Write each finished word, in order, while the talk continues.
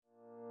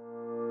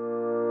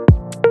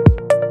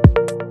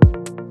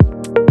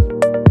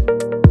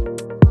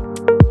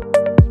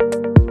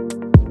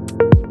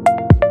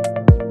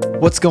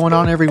What's going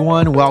on,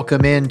 everyone?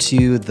 Welcome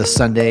into the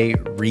Sunday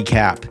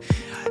Recap.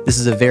 This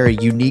is a very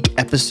unique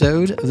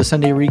episode of the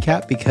Sunday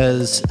Recap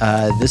because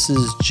this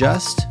is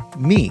just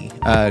me,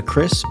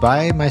 Chris,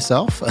 by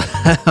myself.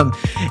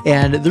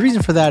 And the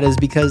reason for that is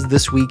because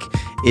this week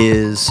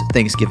is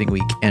Thanksgiving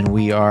week, and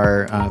we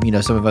are,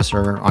 some of us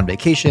are on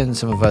vacation,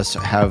 some of us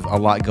have a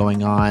lot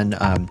going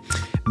on.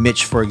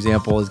 Mitch, for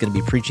example, is going to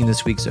be preaching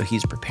this week, so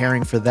he's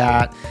preparing for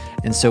that.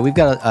 And so we've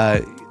got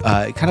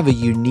kind of a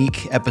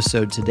unique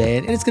episode today,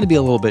 and it's going to be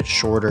a little bit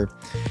shorter.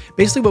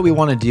 Basically, what we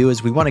want to do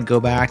is we want to go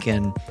back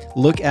and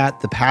look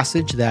at the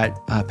passage that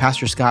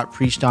Pastor Scott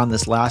preached on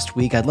this last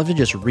week. I'd love to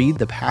just read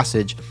the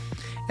passage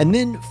and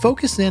then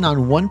focus in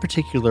on one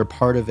particular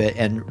part of it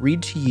and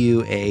read to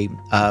you a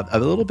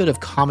little bit of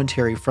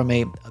commentary from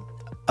a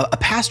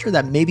pastor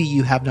that maybe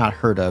you have not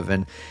heard of.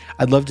 And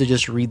I'd love to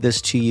just read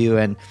this to you.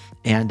 And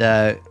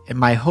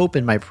my hope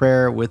and my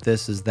prayer with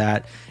this is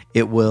that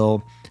it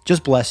will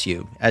just bless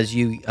you as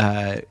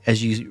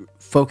you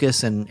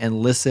focus and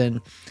listen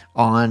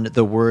on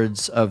the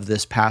words of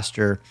this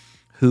pastor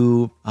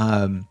who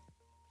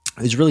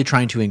is really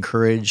trying to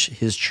encourage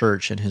his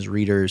church and his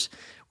readers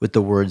with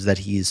the words that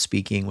he's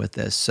speaking with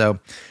this. So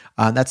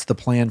that's the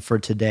plan for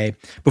today.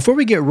 Before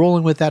we get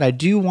rolling with that, I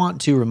do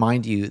want to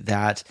remind you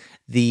that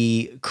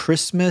the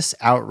Christmas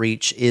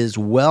outreach is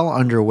well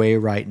underway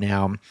right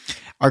now.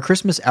 Our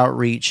Christmas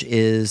outreach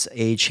is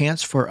a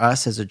chance for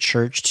us as a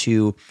church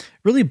to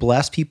really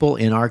bless people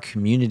in our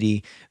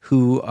community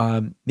who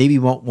maybe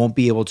won't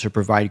be able to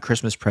provide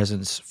Christmas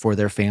presents for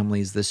their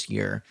families this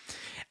year.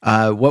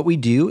 What we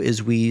do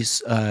is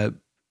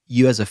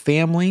you as a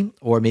family,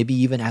 or maybe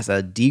even as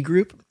a D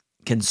group,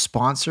 can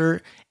sponsor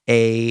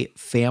a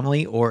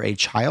family or a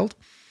child.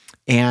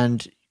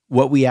 And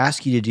what we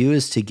ask you to do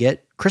is to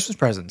get Christmas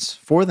presents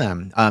for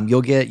them.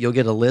 You'll get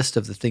a list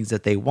of the things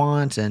that they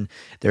want and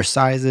their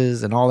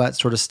sizes and all that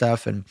sort of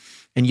stuff. And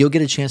you'll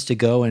get a chance to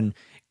go and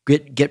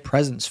get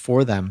presents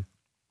for them.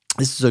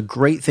 This is a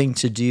great thing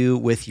to do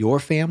with your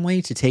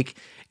family, to take,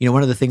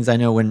 one of the things I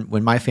know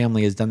when my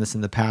family has done this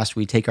in the past,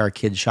 we take our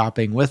kids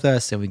shopping with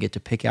us and we get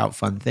to pick out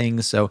fun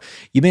things. So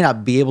you may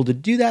not be able to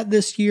do that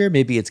this year.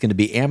 Maybe it's going to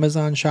be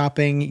Amazon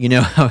shopping,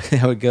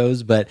 how it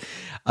goes. But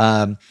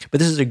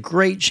this is a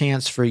great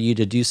chance for you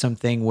to do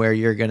something where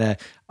you're going to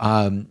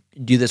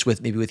do this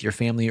with your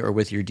family or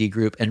with your D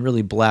group and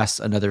really bless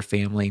another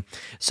family.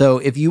 So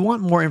if you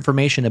want more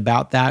information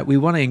about that, we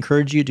want to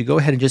encourage you to go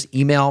ahead and just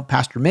email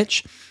Pastor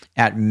Mitch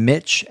at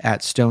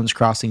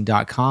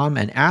mitch@stonescrossing.com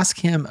and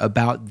ask him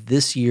about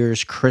this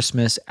year's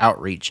Christmas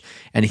outreach.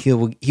 And he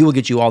will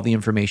get you all the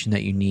information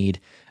that you need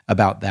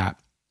about that.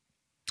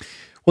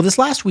 Well, this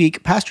last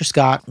week, Pastor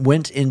Scott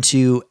went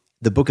into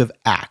the book of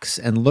Acts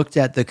and looked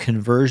at the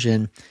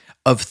conversion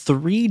of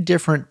 3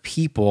 different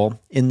people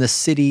in the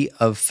city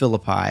of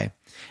Philippi.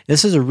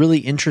 This is a really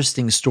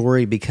interesting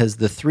story because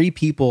the 3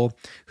 people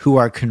who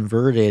are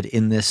converted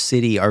in this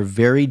city are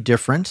very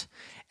different,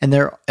 and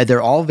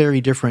they're all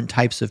very different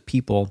types of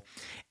people.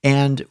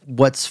 And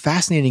what's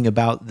fascinating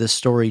about this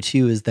story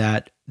too is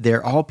that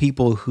they're all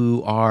people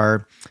who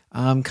are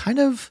kind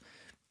of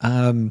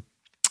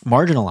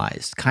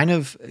marginalized, kind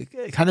of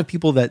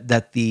people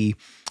that the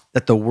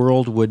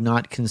world would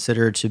not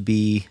consider to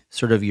be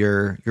sort of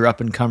your up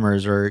and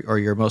comers or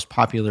your most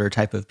popular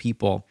type of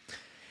people.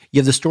 You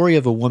have the story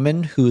of a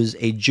woman who's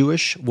a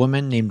Jewish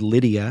woman named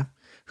Lydia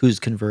who's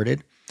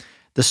converted.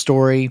 The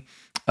story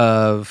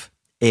of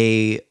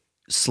a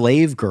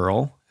slave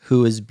girl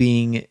who is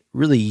being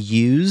really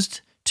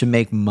used to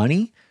make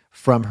money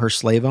from her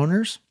slave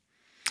owners.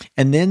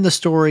 And then the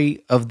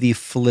story of the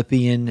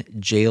Philippian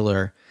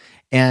jailer.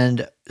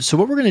 And so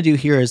what we're going to do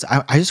here is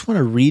I just want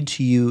to read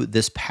to you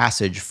this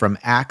passage from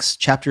Acts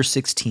chapter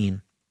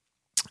 16.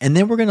 And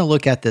then we're going to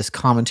look at this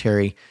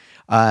commentary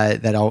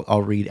that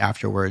I'll read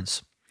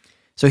afterwards.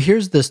 So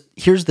here's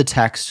the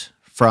text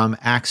from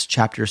Acts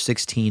chapter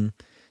 16,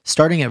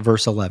 starting at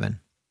verse 11.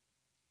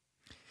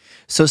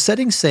 So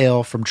setting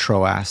sail from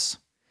Troas,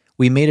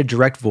 we made a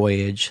direct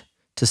voyage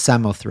to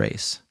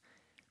Samothrace,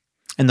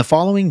 and the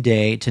following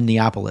day to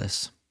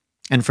Neapolis,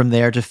 and from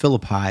there to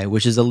Philippi,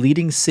 which is a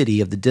leading city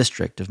of the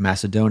district of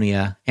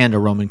Macedonia and a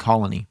Roman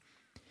colony.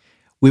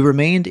 We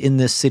remained in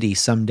this city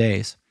some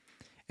days,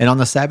 and on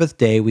the Sabbath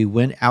day we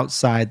went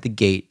outside the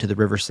gate to the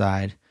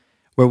riverside,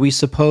 where we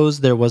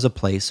supposed there was a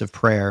place of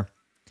prayer,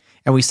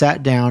 and we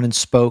sat down and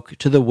spoke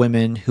to the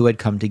women who had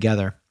come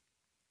together.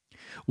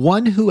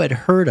 One who had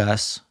heard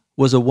us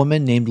was a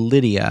woman named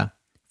Lydia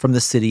from the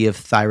city of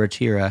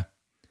Thyatira,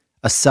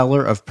 a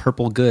seller of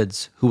purple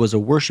goods who was a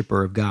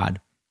worshiper of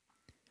God.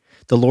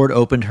 The Lord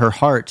opened her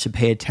heart to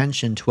pay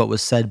attention to what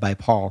was said by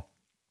Paul.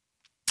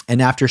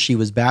 And after she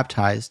was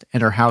baptized,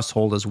 and her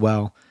household as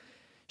well,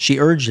 she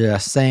urged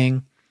us,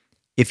 saying,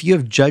 "If you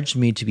have judged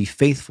me to be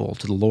faithful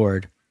to the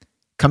Lord,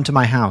 come to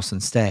my house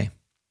and stay."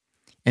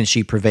 And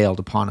she prevailed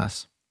upon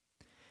us.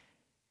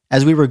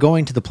 As we were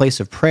going to the place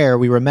of prayer,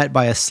 we were met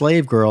by a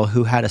slave girl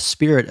who had a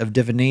spirit of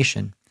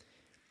divination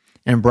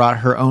and brought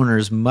her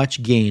owners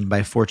much gain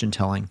by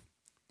fortune-telling.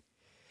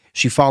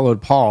 She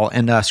followed Paul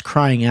and us,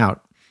 crying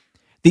out,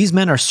 These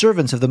men are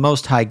servants of the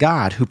Most High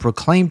God who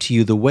proclaim to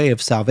you the way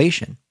of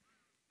salvation.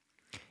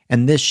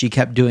 And this she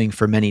kept doing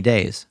for many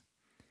days.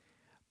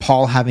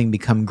 Paul, having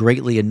become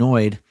greatly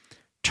annoyed,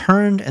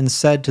 turned and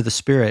said to the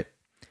Spirit,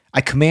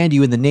 I command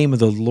you in the name of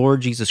the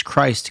Lord Jesus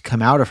Christ to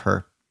come out of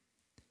her.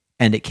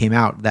 And it came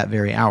out that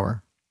very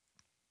hour.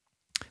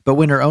 But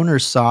when her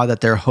owners saw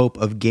that their hope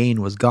of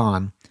gain was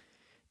gone,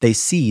 they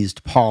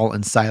seized Paul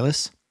and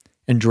Silas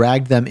and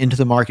dragged them into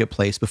the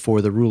marketplace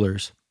before the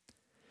rulers.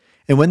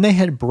 And when they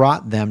had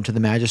brought them to the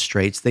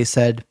magistrates, they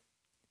said,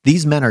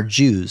 These men are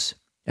Jews,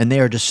 and they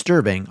are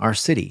disturbing our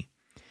city.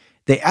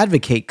 They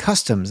advocate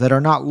customs that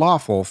are not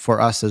lawful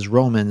for us as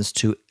Romans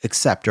to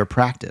accept or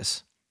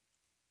practice.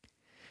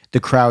 The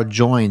crowd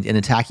joined in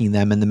attacking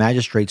them, and the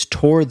magistrates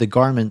tore the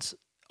garments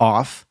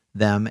off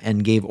them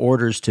and gave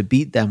orders to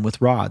beat them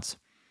with rods.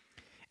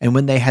 And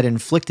when they had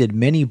inflicted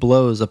many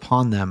blows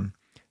upon them,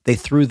 they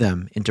threw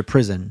them into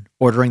prison,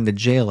 ordering the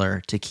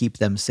jailer to keep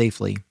them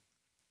safely.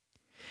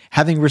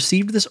 Having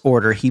received this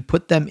order, he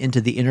put them into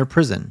the inner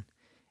prison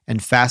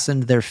and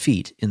fastened their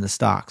feet in the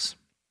stocks.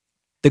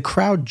 The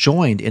crowd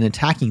joined in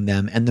attacking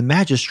them, and the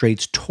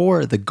magistrates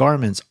tore the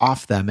garments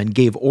off them and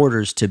gave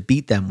orders to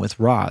beat them with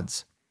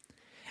rods.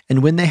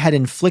 And when they had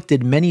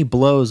inflicted many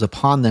blows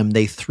upon them,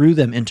 they threw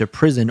them into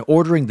prison,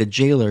 ordering the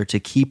jailer to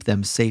keep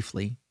them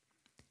safely.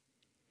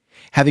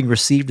 Having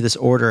received this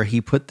order,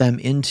 he put them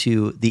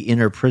into the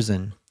inner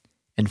prison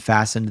and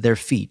fastened their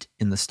feet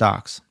in the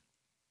stocks.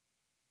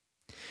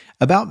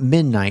 About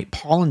midnight,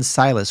 Paul and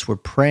Silas were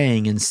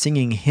praying and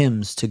singing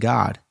hymns to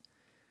God,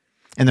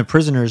 and the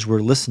prisoners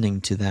were listening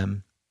to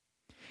them.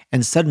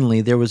 And suddenly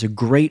there was a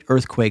great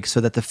earthquake,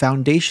 so that the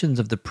foundations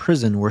of the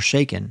prison were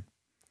shaken.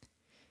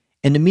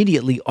 And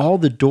immediately all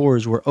the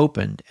doors were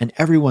opened, and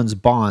everyone's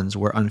bonds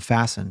were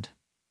unfastened.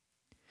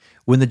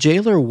 When the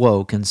jailer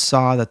woke and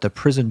saw that the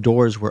prison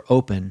doors were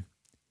open,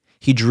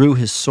 he drew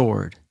his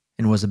sword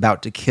and was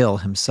about to kill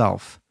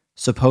himself,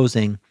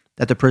 supposing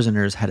that the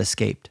prisoners had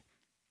escaped.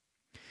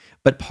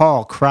 But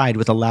Paul cried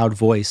with a loud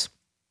voice,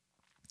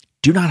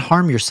 Do not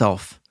harm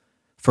yourself,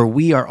 for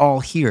we are all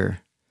here.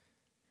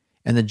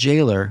 And the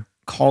jailer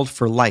called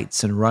for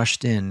lights and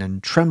rushed in,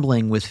 and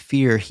trembling with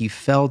fear, he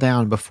fell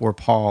down before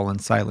Paul and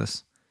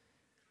Silas.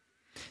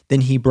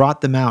 Then he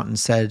brought them out and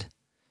said,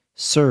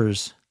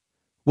 Sirs,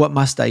 what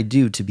must I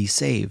do to be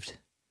saved?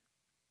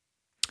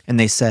 And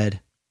they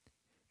said,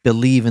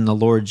 Believe in the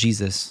Lord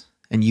Jesus,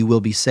 and you will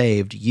be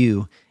saved,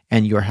 you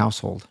and your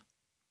household.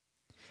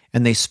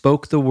 And they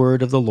spoke the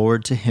word of the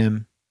Lord to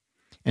him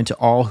and to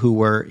all who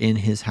were in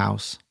his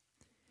house.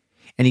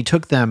 And he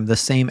took them the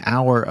same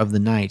hour of the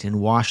night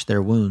and washed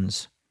their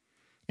wounds,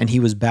 and he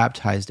was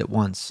baptized at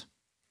once,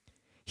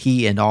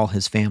 he and all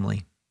his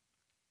family.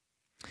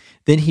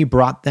 Then he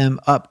brought them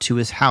up to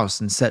his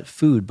house and set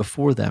food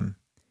before them,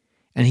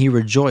 and he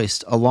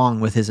rejoiced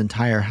along with his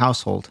entire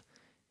household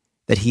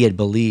that he had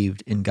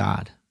believed in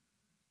God.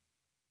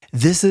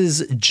 This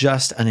is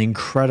just an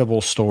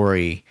incredible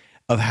story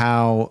of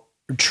how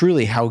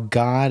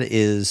God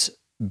is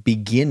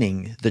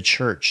beginning the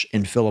church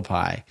in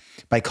Philippi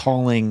by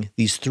calling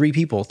these three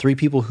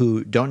people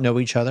who don't know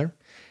each other.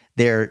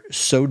 They're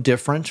so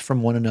different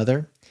from one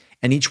another,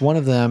 and each one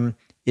of them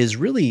is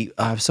really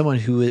someone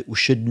who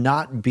should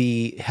not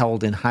be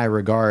held in high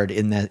regard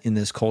in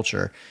this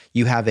culture.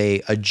 You have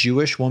a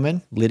Jewish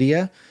woman,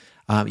 Lydia,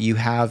 you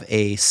have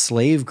a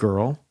slave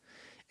girl,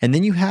 and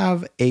then you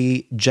have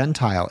a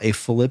Gentile, a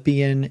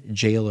Philippian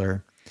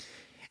jailer.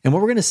 And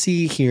what we're going to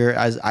see here,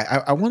 as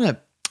I want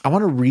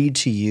to read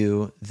to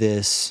you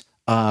this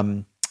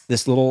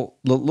this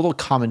little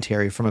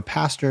commentary from a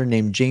pastor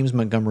named James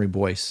Montgomery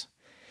Boyce.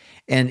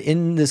 And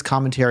in this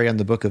commentary on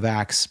the book of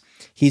Acts,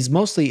 he's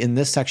mostly in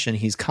this section,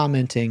 he's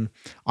commenting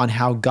on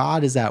how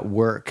God is at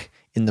work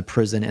in the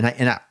prison.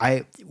 And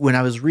I when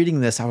I was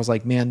reading this, I was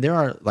like, man, there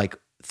are like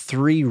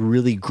three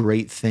really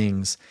great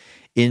things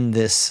in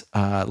this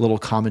little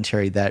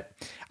commentary that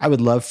I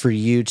would love for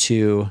you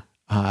to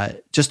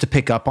just to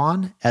pick up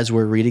on as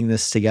we're reading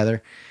this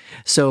together.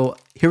 So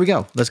here we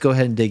go. Let's go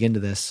ahead and dig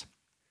into this.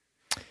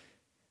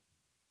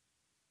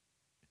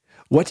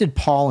 What did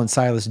Paul and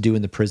Silas do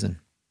in the prison?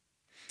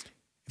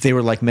 If they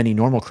were like many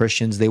normal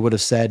Christians, they would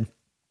have said,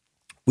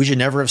 we should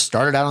never have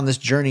started out on this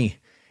journey.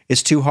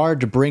 It's too hard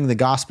to bring the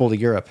gospel to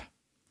Europe.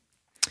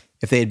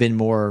 If they had been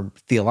more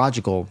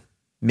theological,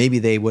 maybe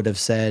they would have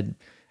said,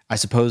 I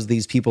suppose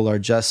these people are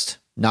just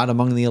not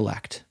among the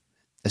elect.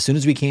 As soon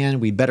as we can,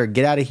 we'd better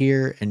get out of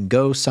here and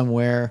go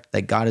somewhere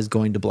that God is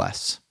going to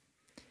bless.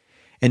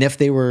 And if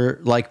they were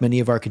like many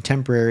of our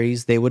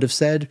contemporaries, they would have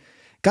said,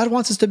 God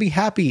wants us to be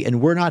happy, and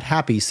we're not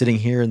happy sitting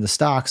here in the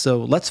stock, so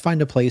let's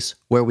find a place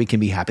where we can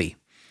be happy.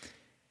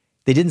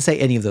 They didn't say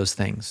any of those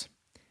things.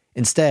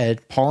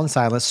 Instead, Paul and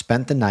Silas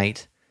spent the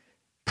night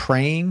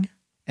praying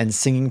and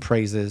singing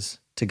praises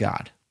to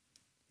God.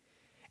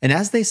 And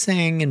as they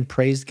sang and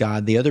praised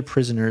God, the other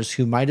prisoners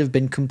who might have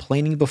been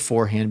complaining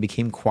beforehand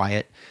became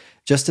quiet,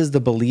 just as the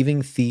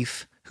believing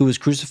thief who was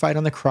crucified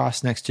on the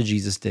cross next to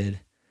Jesus did.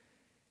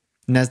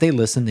 And as they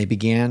listened, they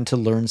began to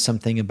learn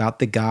something about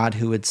the God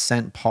who had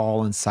sent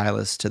Paul and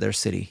Silas to their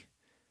city.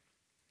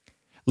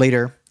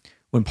 Later,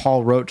 when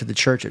Paul wrote to the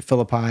church at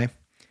Philippi,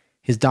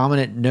 his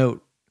dominant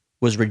note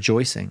was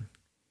rejoicing.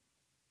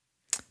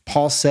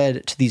 Paul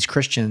said to these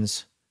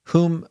Christians,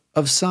 whom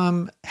of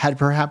some had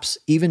perhaps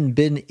even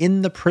been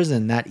in the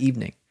prison that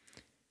evening,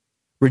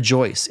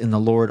 "Rejoice in the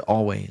Lord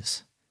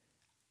always."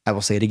 I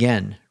will say it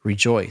again,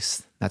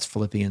 rejoice. That's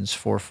Philippians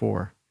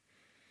 4:4.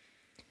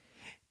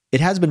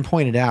 It has been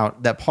pointed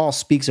out that Paul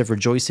speaks of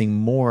rejoicing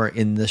more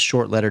in this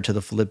short letter to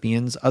the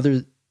Philippians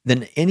other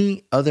than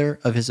any other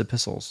of his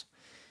epistles.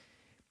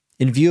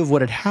 In view of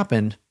what had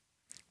happened,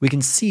 we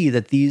can see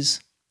that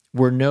these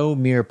were no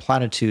mere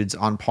platitudes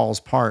on Paul's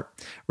part.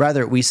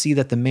 Rather, we see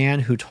that the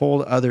man who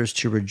told others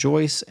to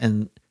rejoice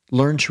and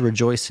learned to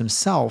rejoice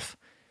himself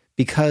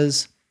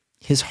because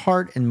his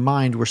heart and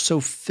mind were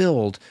so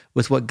filled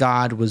with what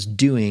God was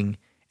doing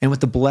and with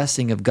the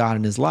blessing of God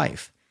in his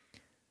life.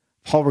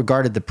 Paul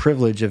regarded the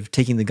privilege of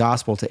taking the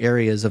gospel to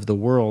areas of the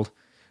world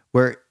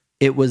where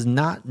it was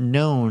not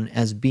known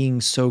as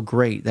being so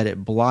great that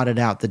it blotted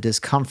out the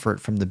discomfort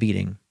from the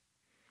beating.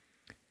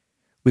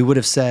 We would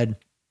have said,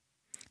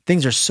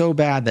 things are so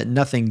bad that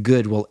nothing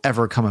good will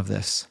ever come of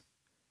this.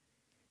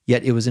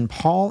 Yet it was in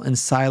Paul and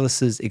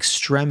Silas's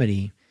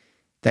extremity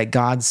that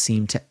God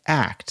seemed to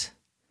act.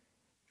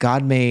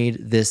 God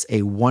made this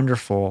a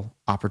wonderful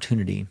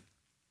opportunity.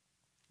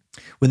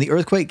 When the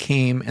earthquake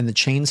came and the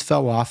chains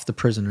fell off the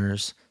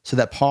prisoners so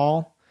that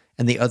Paul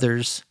and the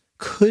others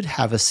could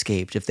have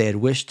escaped if they had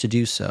wished to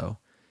do so,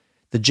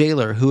 the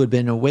jailer who had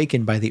been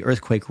awakened by the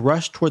earthquake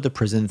rushed toward the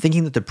prison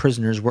thinking that the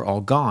prisoners were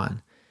all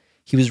gone.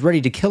 He was ready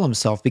to kill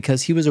himself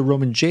because he was a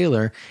Roman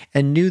jailer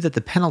and knew that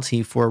the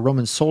penalty for a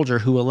Roman soldier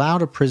who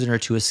allowed a prisoner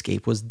to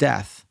escape was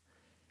death.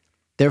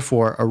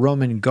 Therefore, a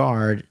Roman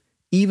guard,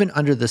 even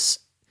under the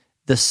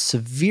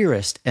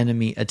severest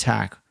enemy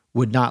attack,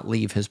 would not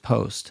leave his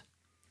post.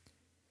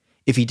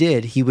 If he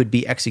did, he would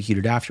be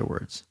executed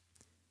afterwards.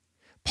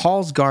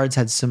 Paul's guards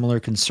had similar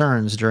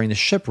concerns during the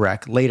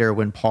shipwreck later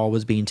when Paul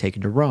was being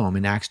taken to Rome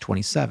in Acts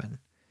 27.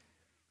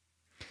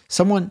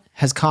 Someone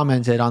has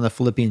commented on the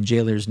Philippian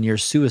jailer's near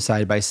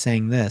suicide by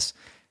saying this: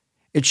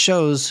 it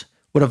shows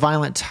what a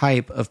violent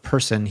type of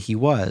person he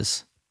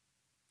was.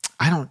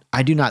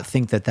 I do not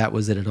think that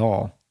was it at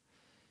all.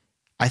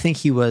 I think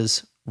he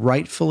was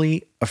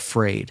rightfully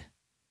afraid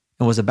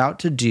and was about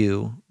to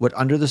do what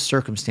under the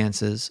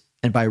circumstances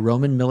and by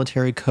Roman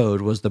military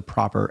code was the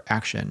proper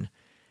action.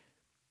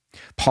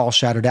 Paul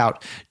shouted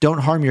out, "Don't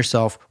harm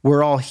yourself,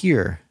 we're all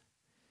here."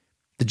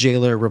 The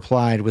jailer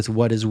replied with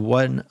what is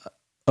one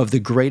of the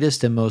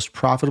greatest and most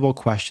profitable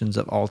questions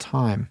of all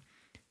time: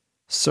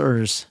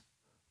 "Sirs,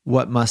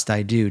 what must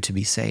I do to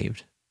be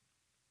saved?"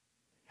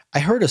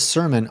 I heard a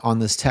sermon on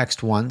this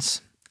text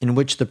once in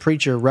which the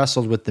preacher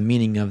wrestled with the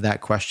meaning of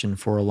that question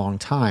for a long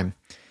time.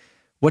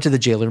 What did the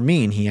jailer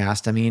mean? He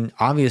asked.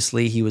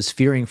 Obviously he was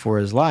fearing for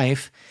his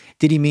life.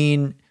 Did he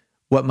mean,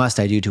 what must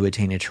I do to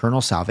attain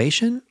eternal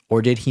salvation?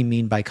 Or did he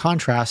mean, by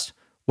contrast,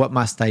 what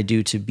must I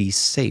do to be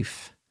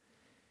safe?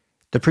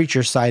 The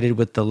preacher sided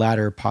with the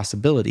latter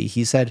possibility.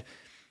 He said,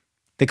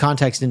 the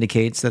context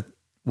indicates that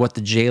what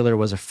the jailer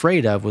was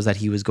afraid of was that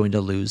he was going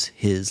to lose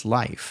his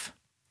life.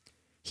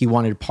 He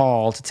wanted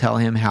Paul to tell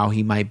him how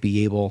he might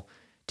be able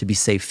to be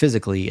safe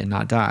physically and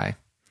not die.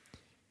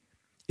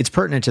 It's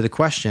pertinent to the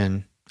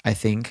question, I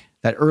think,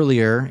 that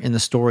earlier in the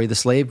story, the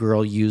slave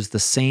girl used the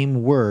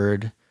same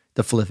word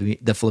the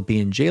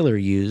Philippian jailer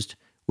used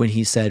when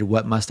he said,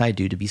 "What must I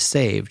do to be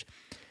saved?"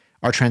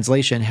 Our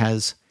translation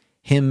has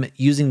him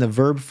using the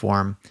verb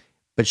form,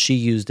 but she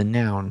used a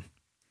noun.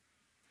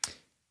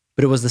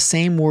 But it was the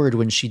same word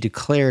when she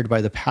declared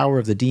by the power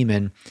of the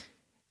demon,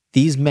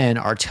 "These men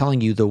are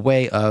telling you the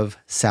way of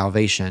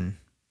salvation."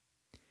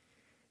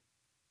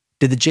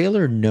 Did the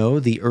jailer know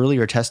the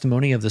earlier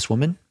testimony of this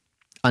woman?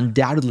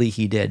 Undoubtedly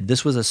he did.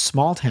 This was a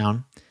small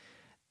town,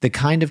 the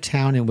kind of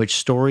town in which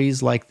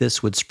stories like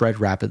this would spread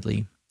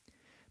rapidly.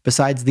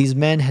 Besides, these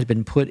men had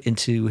been put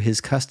into his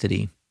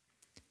custody.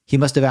 He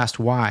must have asked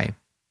why.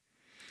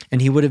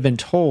 And he would have been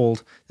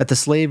told that the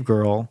slave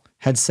girl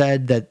had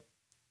said that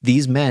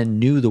these men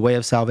knew the way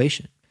of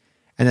salvation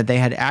and that they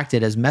had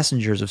acted as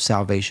messengers of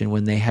salvation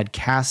when they had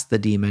cast the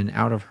demon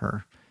out of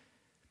her.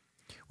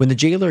 When the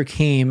jailer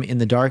came in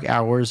the dark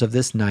hours of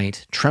this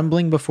night,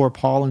 trembling before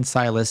Paul and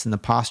Silas in the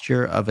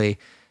posture of a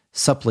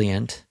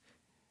suppliant,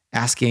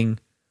 asking,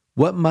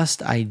 "What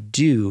must I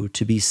do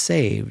to be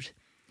saved?"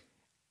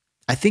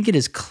 I think it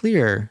is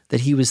clear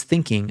that he was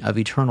thinking of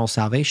eternal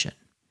salvation.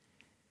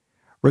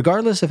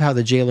 Regardless of how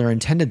the jailer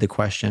intended the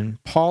question,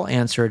 Paul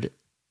answered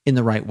in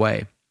the right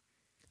way.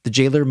 The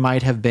jailer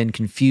might have been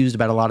confused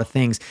about a lot of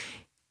things.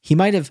 He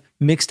might have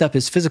mixed up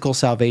his physical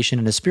salvation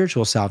and his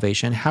spiritual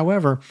salvation.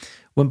 However,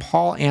 when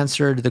Paul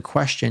answered the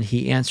question,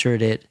 he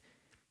answered it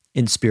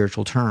in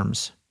spiritual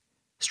terms,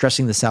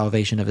 stressing the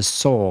salvation of his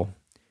soul,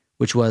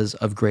 which was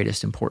of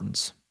greatest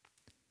importance.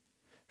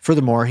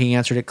 Furthermore, he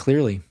answered it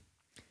clearly.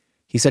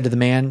 He said to the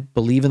man,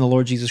 "Believe in the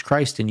Lord Jesus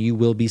Christ and you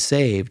will be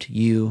saved,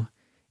 you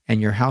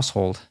and your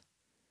household."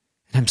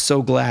 And I'm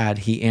so glad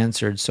he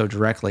answered so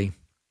directly.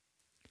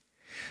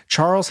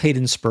 Charles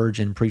Haddon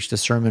Spurgeon preached a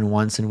sermon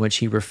once in which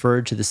he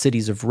referred to the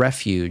cities of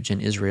refuge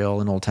in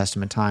Israel in Old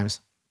Testament times.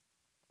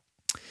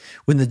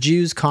 When the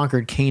Jews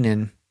conquered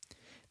Canaan,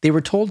 they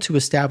were told to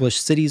establish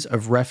cities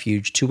of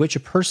refuge to which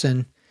a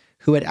person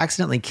who had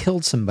accidentally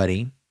killed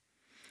somebody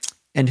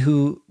and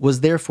who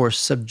was therefore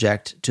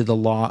subject to the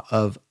law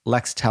of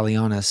lex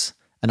talionis,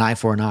 an eye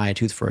for an eye, a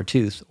tooth for a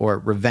tooth, or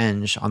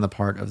revenge on the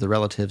part of the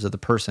relatives of the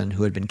person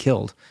who had been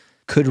killed,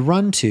 could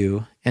run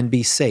to and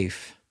be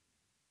safe.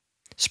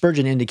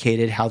 Spurgeon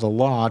indicated how the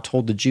law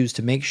told the Jews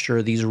to make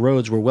sure these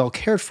roads were well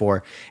cared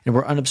for and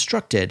were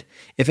unobstructed.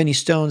 If any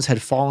stones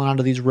had fallen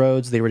onto these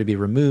roads, they were to be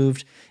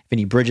removed. If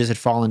any bridges had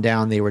fallen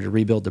down, they were to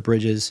rebuild the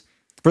bridges.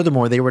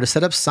 Furthermore, they were to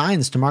set up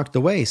signs to mark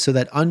the way so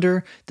that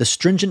under the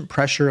stringent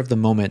pressure of the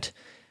moment,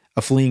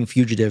 a fleeing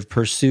fugitive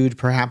pursued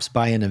perhaps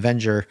by an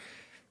avenger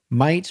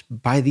might,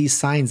 by these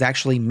signs,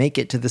 actually make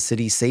it to the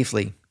city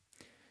safely.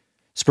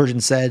 Spurgeon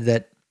said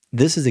that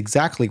this is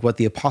exactly what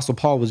the Apostle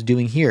Paul was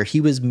doing here. He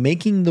was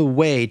making the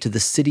way to the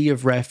city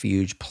of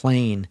refuge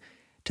plain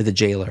to the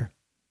jailer.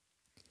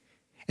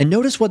 And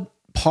notice what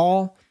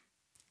Paul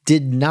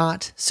did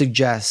not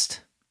suggest.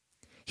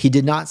 He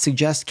did not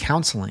suggest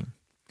counseling.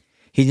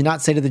 He did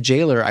not say to the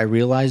jailer, I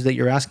realize that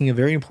you're asking a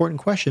very important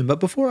question, but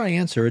before I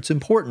answer, it's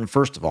important,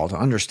 first of all, to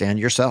understand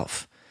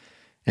yourself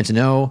and to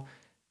know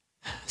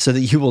so that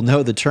you will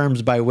know the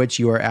terms by which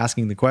you are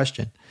asking the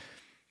question.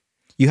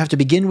 You have to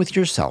begin with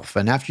yourself,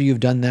 and after you've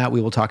done that,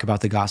 we will talk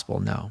about the gospel.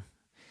 No.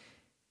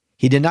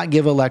 He did not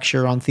give a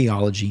lecture on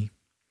theology.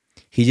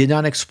 He did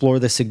not explore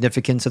the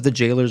significance of the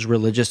jailer's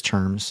religious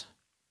terms.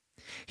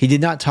 He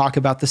did not talk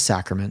about the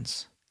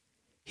sacraments.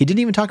 He didn't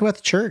even talk about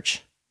the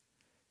church.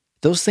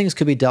 Those things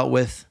could be dealt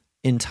with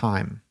in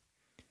time.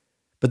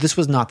 But this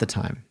was not the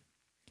time.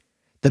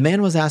 The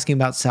man was asking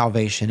about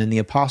salvation, and the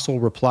apostle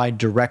replied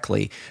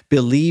directly,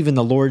 believe in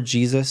the Lord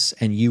Jesus,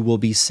 and you will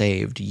be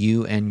saved,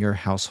 you and your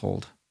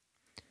household.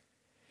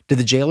 Did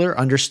the jailer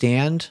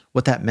understand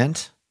what that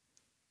meant?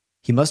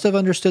 He must have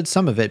understood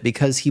some of it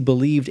because he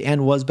believed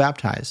and was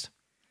baptized.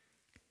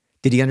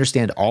 Did he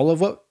understand all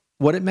of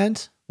what it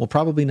meant? Well,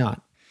 probably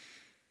not.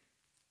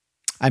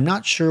 I'm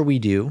not sure we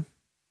do,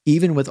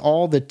 even with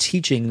all the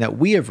teaching that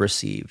we have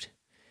received.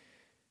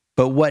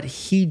 But what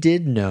he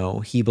did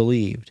know, he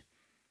believed,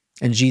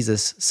 and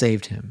Jesus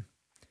saved him.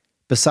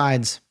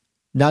 Besides,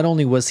 not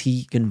only was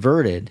he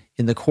converted,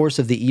 in the course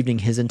of the evening,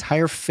 his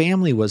entire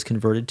family was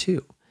converted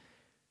too.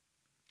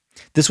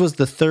 This was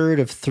the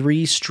third of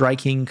three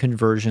striking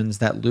conversions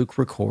that Luke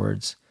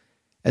records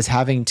as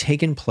having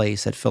taken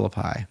place at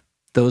Philippi,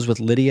 those with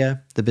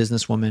Lydia, the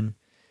businesswoman,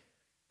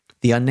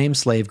 the unnamed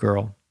slave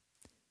girl,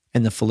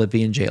 and the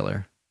Philippian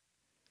jailer.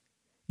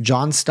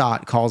 John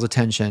Stott calls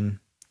attention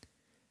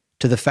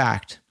to the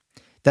fact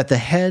that the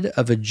head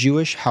of a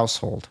Jewish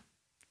household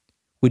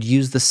would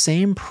use the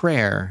same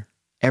prayer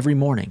every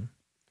morning,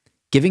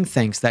 giving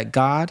thanks that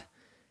God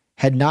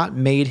had not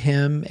made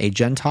him a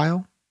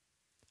Gentile,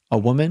 a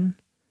woman,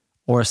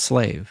 or a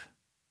slave.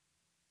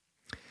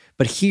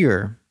 But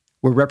here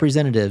were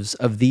representatives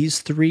of these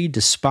three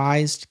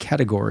despised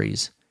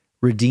categories,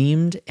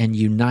 redeemed and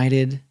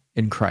united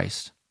in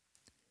Christ.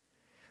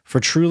 For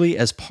truly,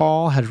 as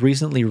Paul had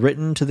recently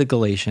written to the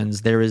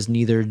Galatians, there is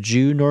neither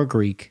Jew nor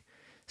Greek,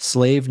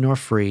 slave nor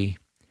free,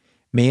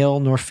 male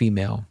nor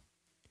female,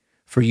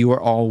 for you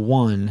are all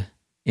one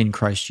in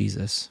Christ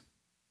Jesus.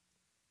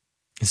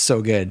 It's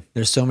so good.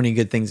 There's so many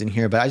good things in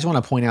here, but I just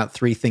want to point out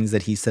three things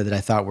that he said that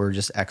I thought were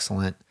just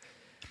excellent.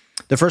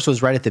 The first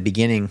was right at the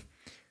beginning,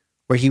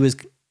 where he was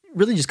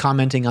really just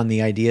commenting on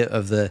the idea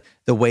of the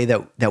way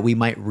that we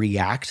might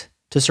react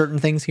to certain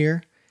things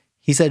here.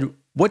 He said,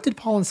 what did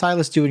Paul and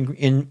Silas do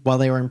while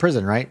they were in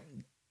prison, right?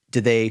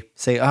 Did they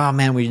say, oh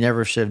man, we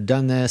never should have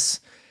done this?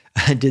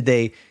 Did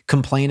they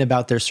complain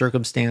about their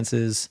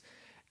circumstances?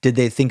 Did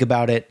they think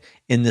about it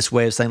in this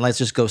way of saying, let's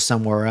just go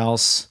somewhere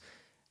else?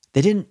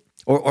 They didn't.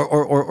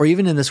 Or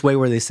even in this way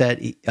where they said,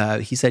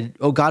 he said,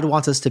 oh, God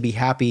wants us to be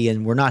happy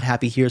and we're not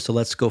happy here, so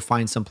let's go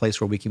find some place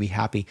where we can be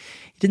happy.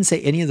 He didn't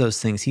say any of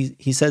those things.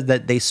 He said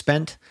that they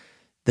spent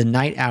the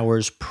night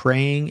hours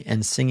praying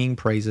and singing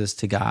praises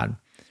to God.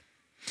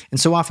 And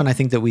so often I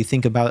think that we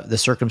think about the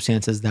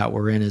circumstances that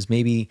we're in as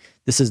maybe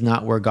this is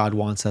not where God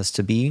wants us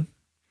to be.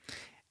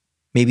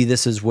 Maybe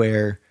this is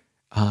where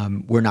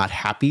we're not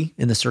happy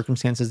in the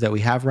circumstances that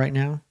we have right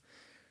now.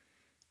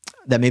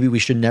 That maybe we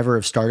should never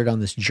have started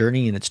on this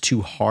journey and it's too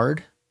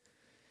hard.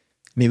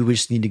 Maybe we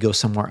just need to go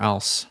somewhere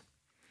else.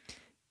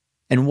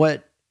 And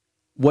what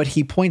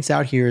he points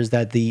out here is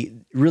that the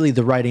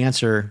right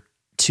answer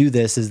to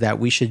this is that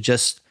we should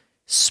just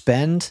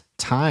spend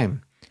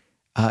time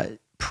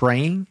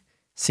praying,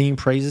 singing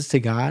praises to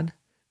God,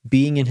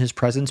 being in his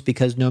presence,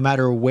 because no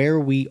matter where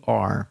we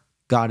are,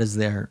 God is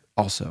there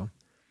also.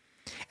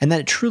 And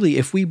that truly,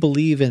 if we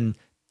believe in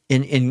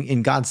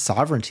God's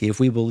sovereignty, if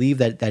we believe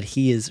that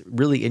he is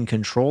really in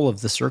control of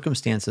the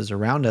circumstances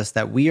around us,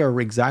 that we are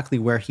exactly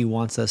where he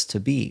wants us to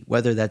be,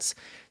 whether that's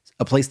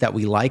a place that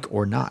we like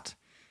or not.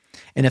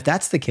 And if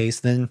that's the case,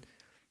 then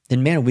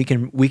then man, we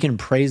can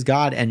praise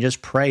God and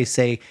just pray,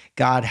 say,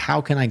 God,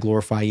 how can I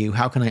glorify you?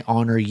 How can I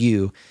honor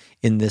you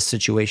in this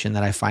situation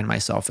that I find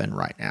myself in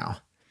right now?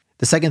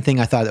 The second thing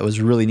I thought that was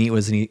really neat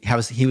was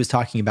he was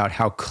talking about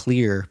how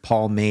clear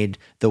Paul made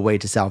the way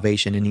to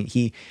salvation, and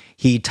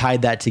he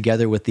tied that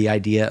together with the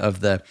idea of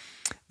the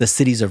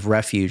cities of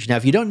refuge. Now,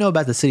 if you don't know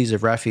about the cities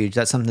of refuge,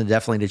 that's something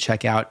definitely to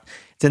check out.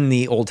 It's in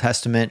the Old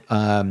Testament,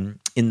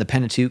 in the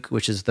Pentateuch,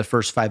 which is the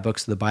first 5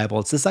 books of the Bible.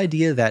 It's this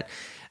idea that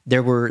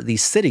there were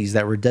these cities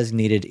that were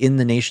designated in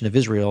the nation of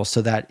Israel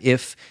so that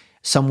if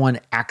someone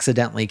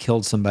accidentally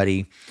killed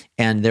somebody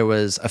and there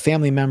was a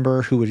family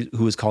member who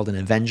was called an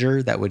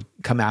avenger that would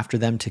come after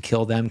them to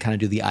kill them, kind of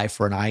do the eye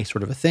for an eye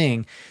sort of a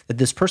thing, that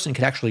this person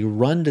could actually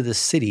run to this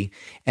city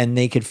and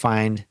they could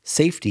find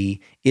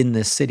safety in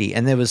this city.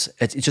 And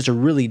it's just a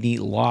really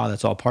neat law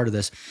that's all part of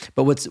this.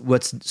 But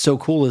what's so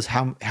cool is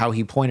how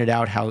he pointed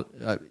out how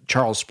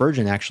Charles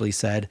Spurgeon actually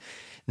said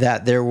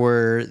that there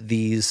were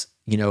these,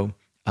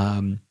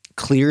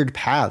 cleared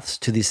paths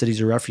to these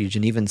cities of refuge,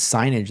 and even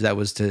signage that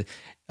was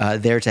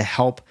there to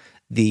help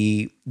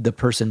the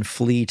person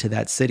flee to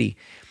that city.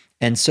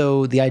 And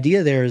so the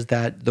idea there is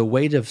that the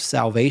way to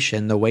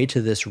salvation, the way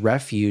to this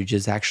refuge,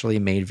 is actually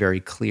made very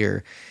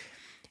clear.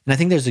 And I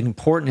think there's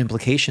important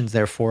implications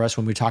there for us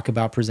when we talk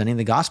about presenting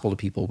the gospel to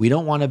people. We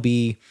don't want to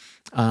be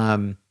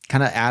kind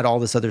of add all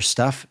this other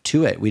stuff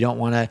to it. We don't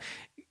want to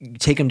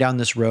take them down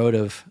this road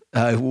of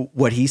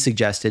what he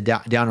suggested,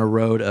 down a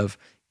road of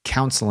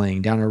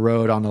counseling, down a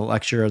road on a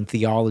lecture on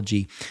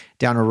theology,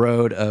 down a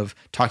road of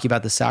talking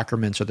about the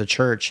sacraments or the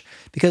church,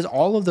 because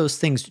all of those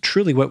things,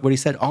 truly what he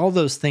said, all of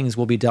those things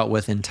will be dealt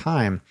with in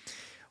time.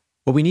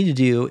 What we need to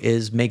do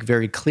is make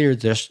very clear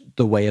just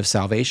the way of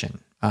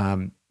salvation,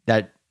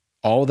 that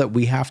all that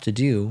we have to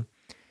do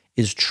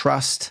is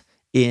trust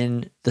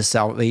in the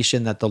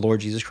salvation that the Lord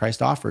Jesus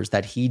Christ offers,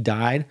 that he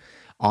died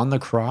on the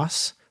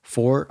cross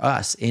for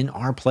us in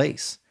our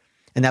place.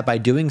 And that by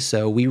doing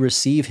so, we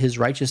receive his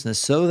righteousness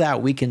so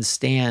that we can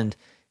stand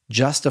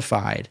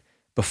justified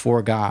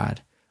before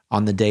God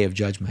on the day of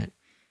judgment.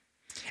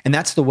 And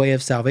that's the way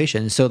of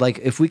salvation. So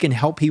if we can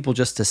help people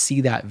just to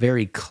see that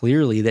very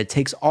clearly, that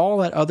takes all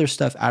that other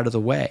stuff out of the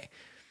way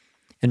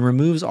and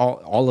removes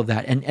all of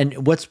that.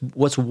 And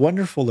what's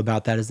wonderful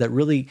about that is that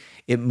really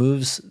it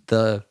moves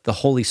the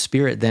Holy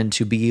Spirit then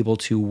to be able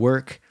to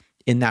work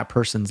in that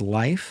person's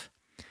life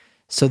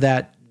so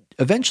that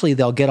eventually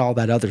they'll get all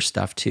that other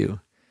stuff too.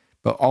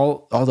 But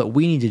all that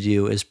we need to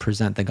do is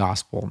present the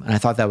gospel. And I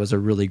thought that was a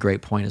really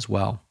great point as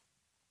well.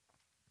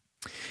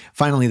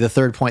 Finally, the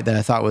third point that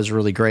I thought was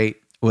really great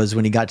was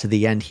when he got to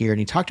the end here and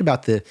he talked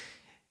about the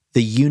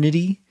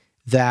unity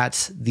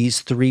that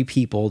these 3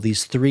 people,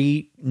 these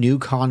 3 new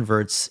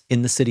converts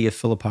in the city of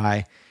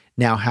Philippi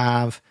now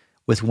have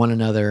with one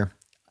another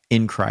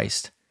in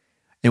Christ.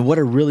 And what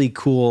a really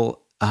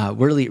cool,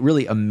 really,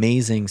 really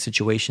amazing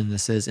situation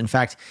this is. In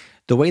fact,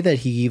 the way that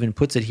he even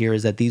puts it here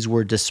is that these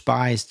were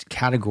despised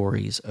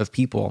categories of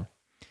people.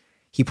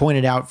 He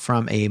pointed out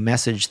from a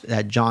message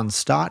that John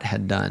Stott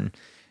had done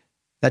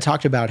that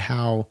talked about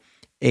how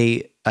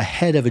a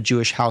head of a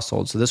Jewish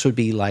household, so this would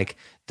be like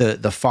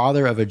the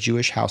father of a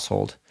Jewish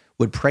household,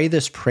 would pray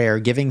this prayer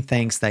giving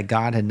thanks that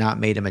God had not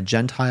made him a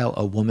Gentile,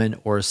 a woman,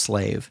 or a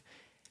slave.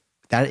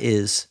 That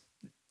is,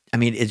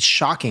 it's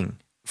shocking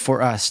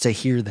for us to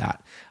hear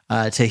that.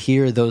 To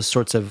hear those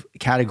sorts of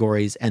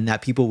categories and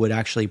that people would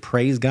actually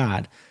praise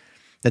God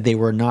that they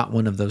were not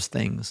one of those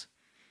things.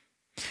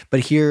 But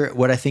here,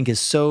 what I think is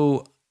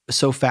so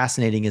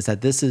fascinating is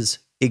that this is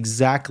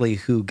exactly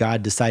who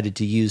God decided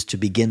to use to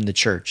begin the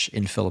church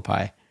in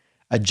Philippi.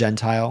 A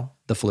Gentile,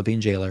 the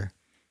Philippian jailer,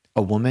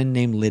 a woman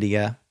named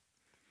Lydia,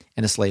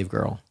 and a slave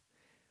girl.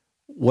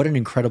 What an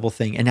incredible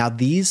thing. And now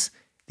these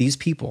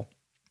people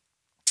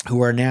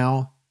who are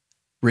now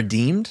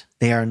redeemed,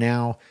 they are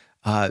now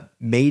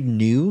made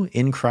new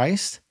in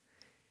Christ,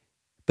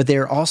 but they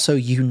are also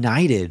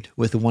united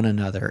with one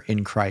another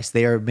in Christ.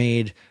 They are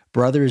made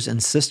brothers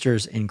and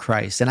sisters in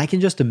Christ. And I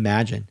can just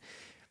imagine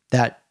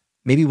that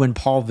maybe when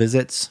Paul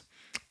visits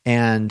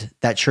and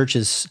that church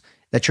is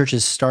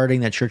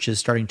starting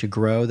to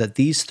grow, that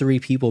these 3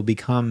 people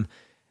become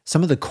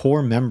some of the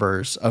core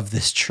members of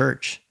this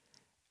church.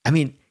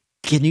 Can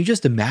you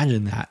just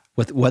imagine that?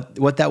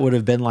 What that would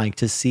have been like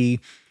to see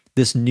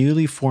this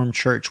newly formed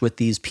church with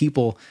these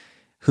people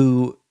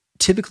who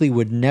typically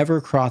would never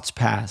cross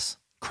paths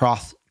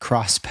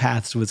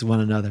with one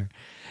another,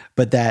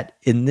 but that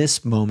in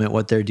this moment,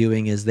 what they're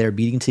doing is they're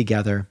meeting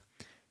together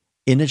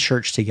in a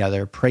church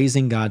together,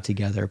 praising God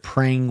together,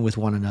 praying with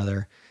one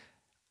another,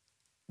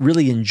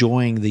 really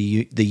enjoying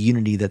the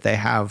unity that they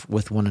have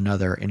with one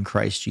another in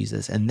Christ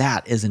Jesus. And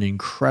that is an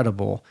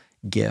incredible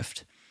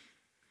gift.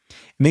 It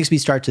makes me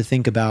start to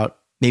think about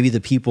maybe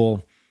the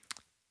people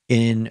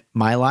in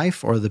my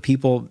life or the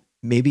people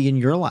maybe in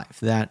your life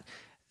that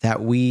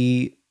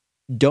we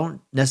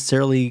don't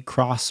necessarily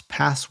cross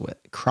paths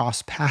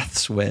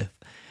with,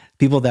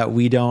 people that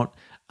we don't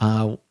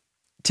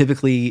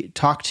typically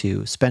talk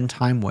to, spend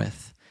time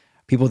with,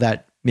 people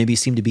that maybe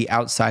seem to be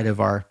outside of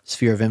our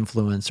sphere of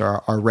influence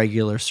or our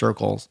regular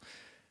circles.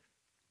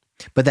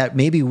 but that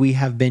maybe we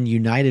have been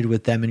united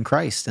with them in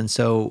Christ. And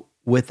so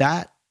with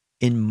that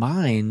in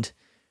mind,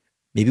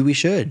 maybe we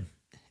should.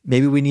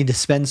 Maybe we need to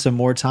spend some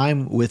more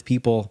time with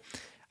people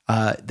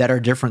that are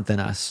different than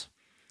us,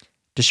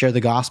 to share the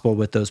gospel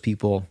with those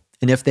people.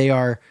 And if they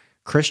are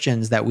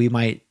Christians, that we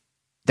might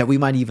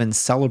even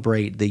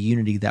celebrate the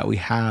unity that we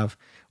have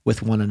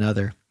with one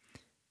another.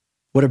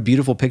 What a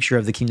beautiful picture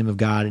of the kingdom of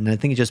God. And I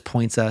think it just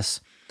points us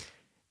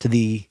to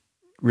the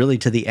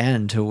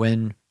end, to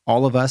when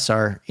all of us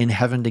are in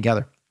heaven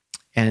together.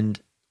 And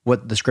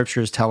what the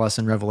scriptures tell us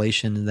in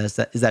Revelation is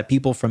that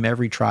people from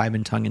every tribe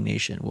and tongue and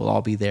nation will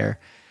all be there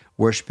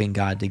worshiping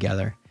God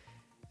together.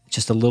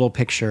 Just a little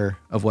picture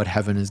of what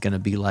heaven is going to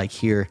be like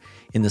here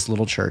in this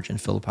little church in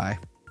Philippi.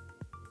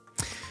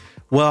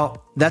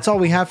 Well, that's all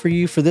we have for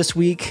you for this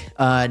week.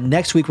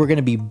 Next week, we're going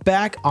to be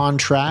back on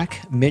track.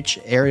 Mitch,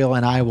 Ariel,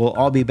 and I will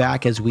all be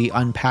back as we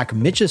unpack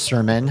Mitch's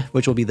sermon,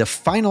 which will be the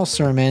final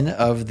sermon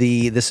of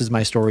the This Is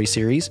My Story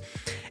series.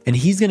 And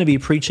he's going to be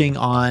preaching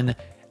on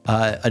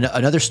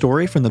another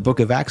story from the book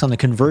of Acts on the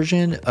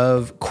conversion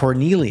of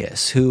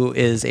Cornelius, who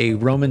is a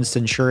Roman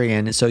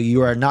centurion. So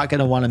you are not going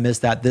to want to miss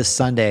that this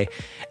Sunday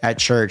at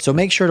church. So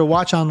make sure to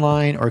watch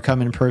online or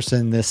come in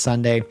person this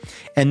Sunday.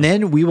 And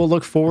then we will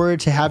look forward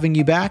to having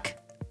you back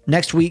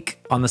next week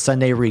on the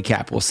Sunday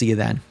Recap. We'll see you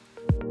then.